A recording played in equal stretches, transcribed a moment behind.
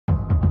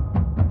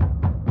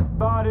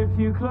if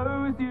you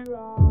close your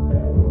eyes.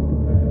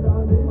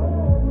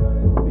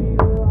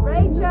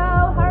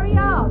 Rachel, hurry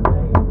up!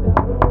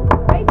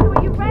 Rachel,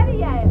 are you ready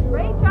yet?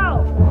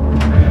 Rachel!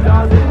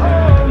 Does it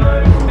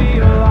almost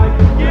feel like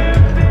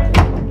you've been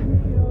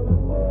here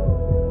before?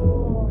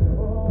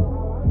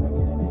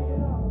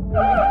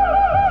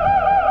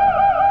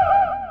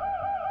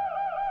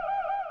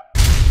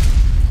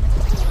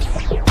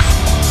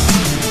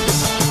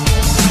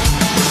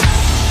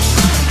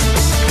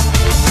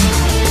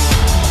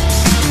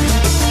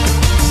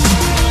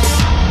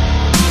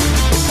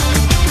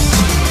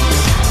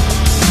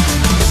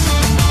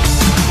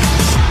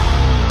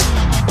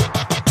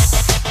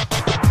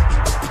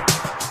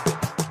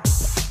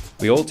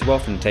 We all too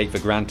often take for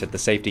granted the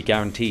safety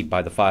guaranteed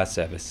by the fire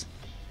service.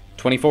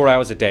 24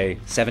 hours a day,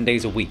 7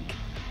 days a week,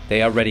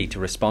 they are ready to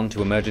respond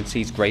to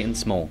emergencies great and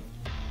small.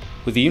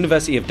 With the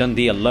University of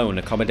Dundee alone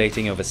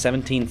accommodating over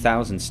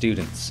 17,000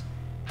 students,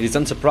 it is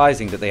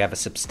unsurprising that they have a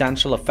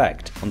substantial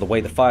effect on the way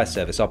the fire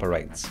service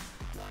operates.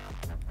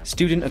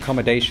 Student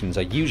accommodations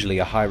are usually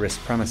a high-risk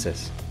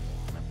premises.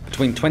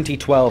 Between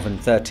 2012 and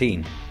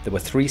 2013, there were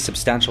 3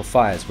 substantial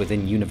fires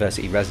within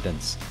university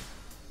residence.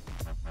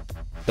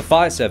 The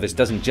fire service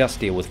doesn't just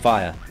deal with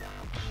fire.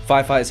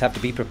 Firefighters have to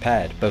be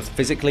prepared, both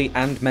physically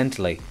and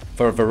mentally,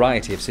 for a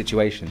variety of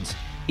situations,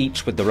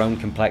 each with their own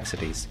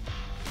complexities.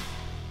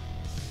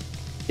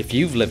 If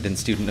you've lived in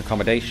student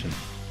accommodation,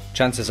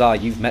 chances are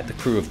you've met the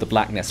crew of the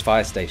Blackness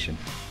fire station,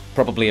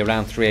 probably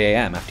around 3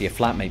 AM after your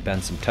flatmate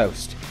burned some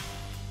toast.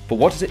 But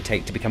what does it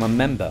take to become a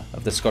member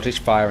of the Scottish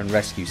Fire and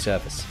Rescue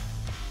Service?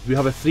 We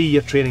have a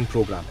 3-year training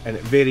programme, and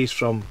it varies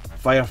from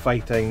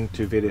firefighting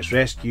to various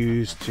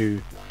rescues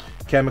to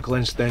chemical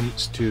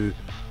incidents to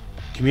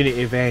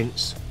community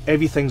events.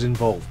 Everything's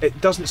involved.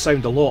 It doesn't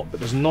sound a lot, but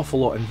there's an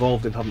awful lot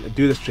involved in having to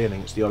do this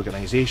training. It's the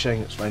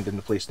organisation, it's finding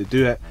the place to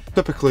do it.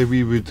 Typically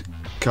we would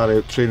carry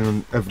out training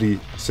on every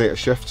set of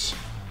shifts,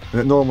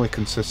 and it normally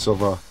consists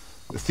of a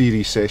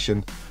theory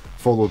session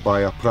followed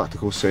by a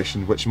practical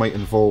session, which might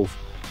involve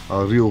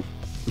a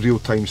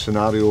real-time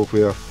scenario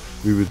where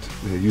we would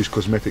use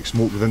cosmetic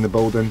smoke within the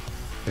building,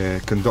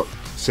 conduct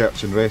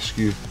search and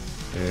rescue,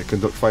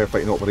 conduct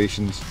firefighting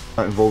operations.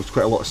 That involves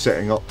quite a lot of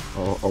setting up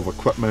of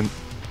equipment,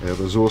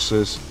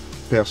 resources,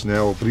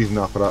 personnel, breathing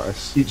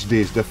apparatus. Each day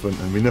is different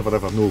and we never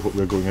ever know what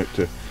we're going out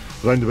to.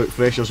 Round about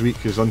Freshers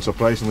Week is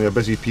unsurprisingly a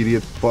busy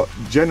period, but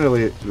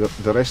generally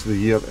the rest of the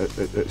year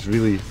it's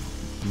really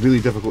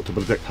difficult to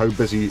predict how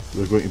busy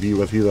we're going to be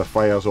with either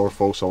fires or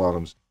false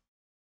alarms.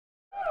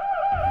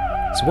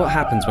 So what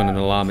happens when an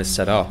alarm is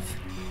set off?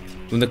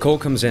 When the call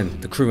comes in,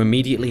 the crew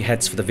immediately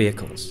heads for the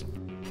vehicles.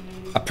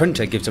 A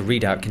printer gives a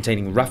readout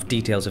containing rough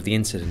details of the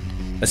incident,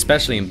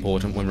 especially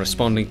important when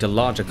responding to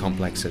larger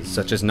complexes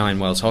such as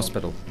Ninewells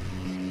Hospital.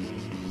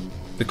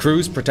 The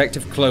crew's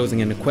protective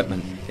clothing and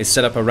equipment is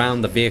set up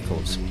around the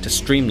vehicles to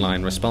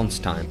streamline response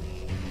time.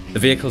 The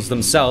vehicles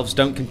themselves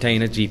don't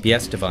contain a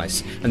GPS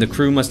device, and the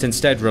crew must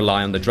instead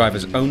rely on the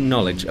driver's own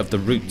knowledge of the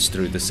routes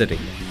through the city.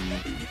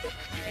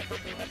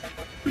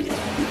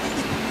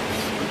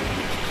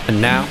 And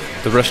now,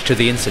 the rush to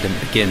the incident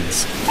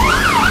begins.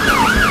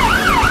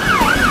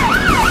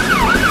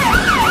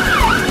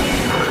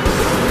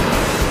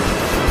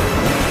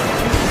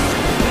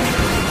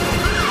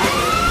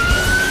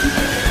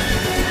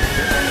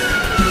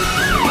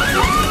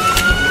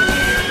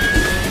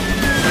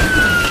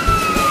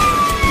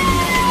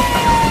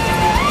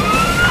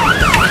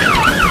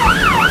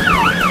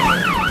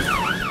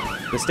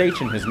 The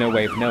station has no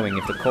way of knowing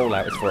if the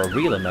call-out is for a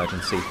real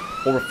emergency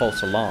or a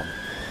false alarm,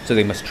 so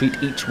they must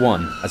treat each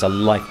one as a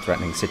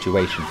life-threatening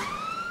situation.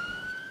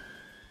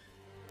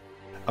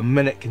 A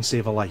minute can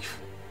save a life.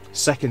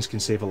 Seconds can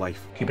save a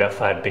life. It could be a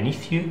fire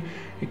beneath you,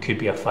 it could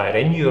be a fire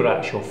in your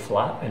actual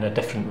flat in a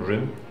different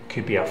room, it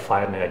could be a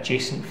fire in an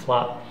adjacent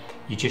flat,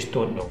 you just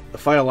don't know. The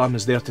fire alarm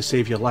is there to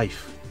save your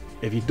life.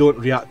 If you don't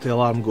react to the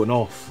alarm going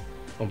off,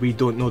 and we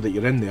don't know that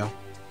you're in there,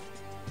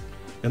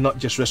 you're not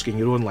just risking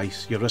your own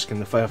life, you're risking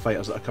the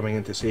firefighters that are coming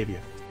in to save you.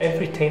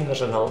 Every time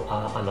there's an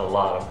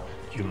alarm,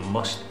 you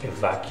must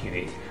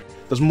evacuate.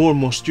 There's more and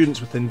more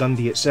students within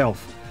Dundee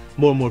itself.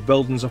 More and more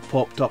buildings have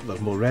popped up,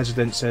 there's more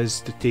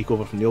residences to take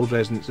over from the old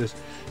residences.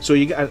 So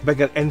you get a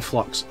bigger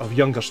influx of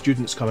younger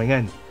students coming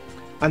in.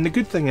 And the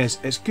good thing is,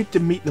 it's good to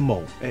meet them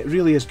all. It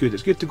really is good.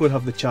 It's good to go and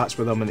have the chats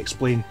with them and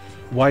explain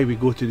why we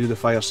go to do the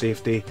fire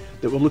safety,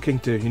 that we're looking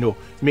to,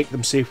 make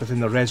them safe within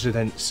their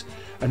residence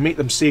and make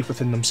them safe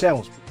within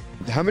themselves.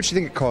 How much do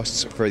you think it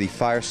costs for the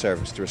fire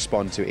service to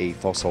respond to a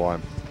false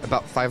alarm?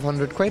 About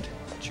 500 quid?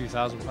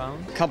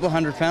 £2,000? A couple of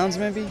 £100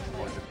 maybe?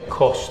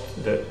 Cost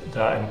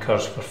that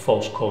incurs for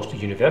false calls to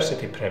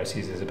university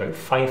premises is about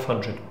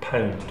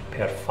 £500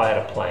 per fire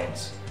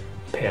appliance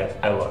per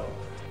hour.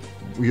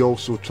 We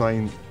also try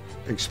and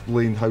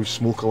explain how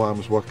smoke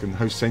alarms work and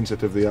how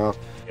sensitive they are.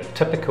 Your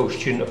typical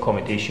student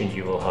accommodation,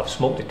 you will have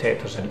smoke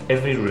detectors in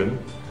every room,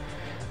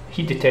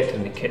 heat detector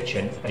in the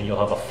kitchen, and you'll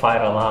have a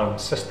fire alarm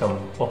system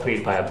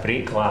operated by a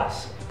break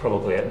glass,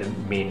 probably at the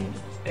main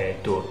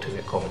door to the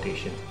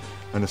accommodation.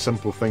 And a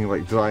simple thing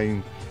like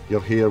drying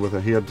your hair with a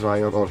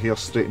hairdryer or hair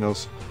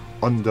straighteners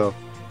under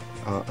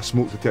a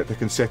smoke detector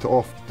can set it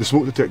off. The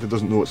smoke detector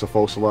doesn't know it's a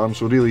false alarm,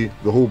 so really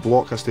the whole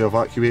block has to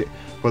evacuate,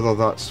 whether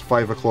that's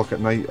 5 o'clock at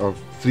night or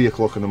 3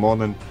 o'clock in the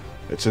morning.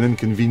 It's an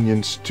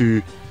inconvenience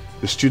to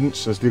the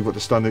students as they've got to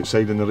stand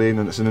outside in the rain,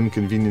 and it's an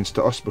inconvenience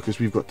to us because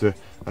we've got to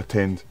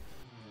attend.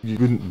 You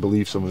wouldn't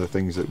believe some of the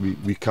things that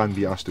we can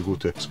be asked to go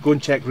to. So go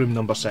and check room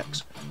number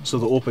 6. So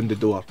they opened the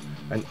door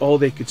and all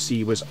they could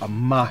see was a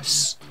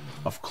mass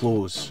of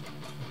clothes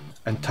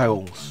and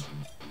towels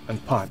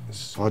and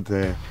pants. I had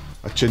a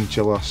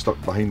chinchilla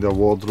stuck behind a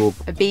wardrobe.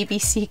 A baby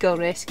seagull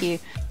rescue.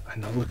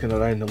 And they're looking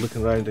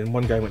around, and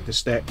one guy went to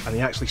step and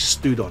he actually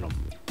stood on him.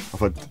 I've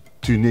had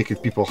 2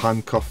 naked people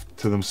handcuffed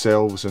to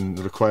themselves and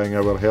requiring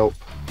our help.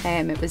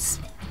 It was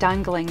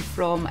dangling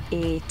from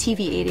a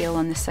TV aerial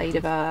on the side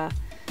of a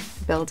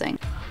building.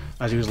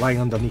 As he was lying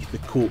underneath the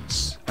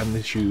coats and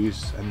the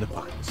shoes and the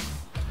pants.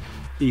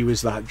 He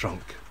was that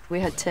drunk. We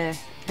had to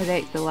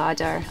erect the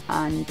ladder,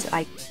 and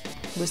I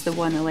was the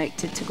one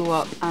elected to go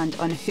up and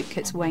unhook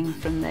its wing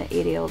from the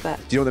aerial bit.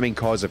 Do you know what the main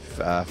cause of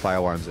fire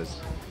alarms is?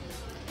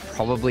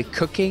 Probably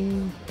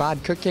cooking,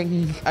 bad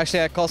cooking.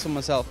 Actually, I caused one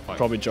myself.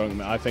 Probably drunk,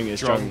 man. I think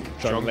it's drunk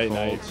late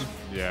nights.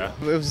 Yeah.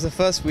 It was the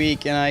first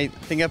week, and I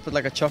think I put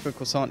like a chocolate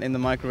croissant in the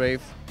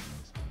microwave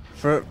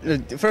for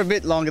a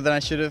bit longer than I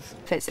should have.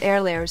 If it's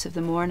early hours of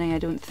the morning, I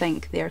don't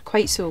think they're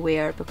quite so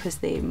aware because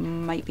they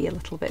might be a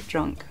little bit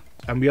drunk.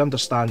 And we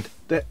understand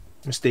that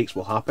mistakes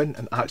will happen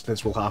and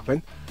accidents will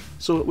happen,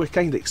 so we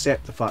kind of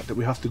accept the fact that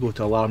we have to go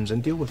to alarms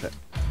and deal with it.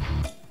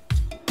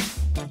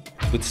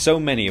 With so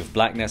many of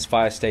Blackness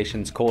Fire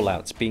Station's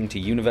call-outs being to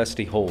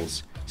university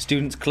halls,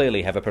 students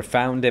clearly have a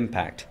profound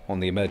impact on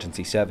the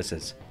emergency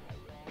services.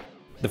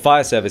 The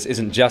fire service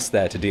isn't just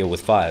there to deal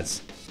with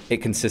fires.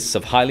 It consists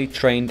of highly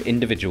trained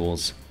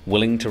individuals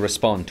willing to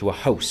respond to a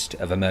host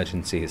of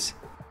emergencies.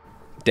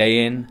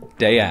 Day in,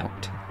 day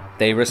out,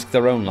 they risk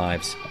their own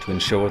lives to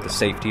ensure the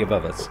safety of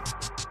others.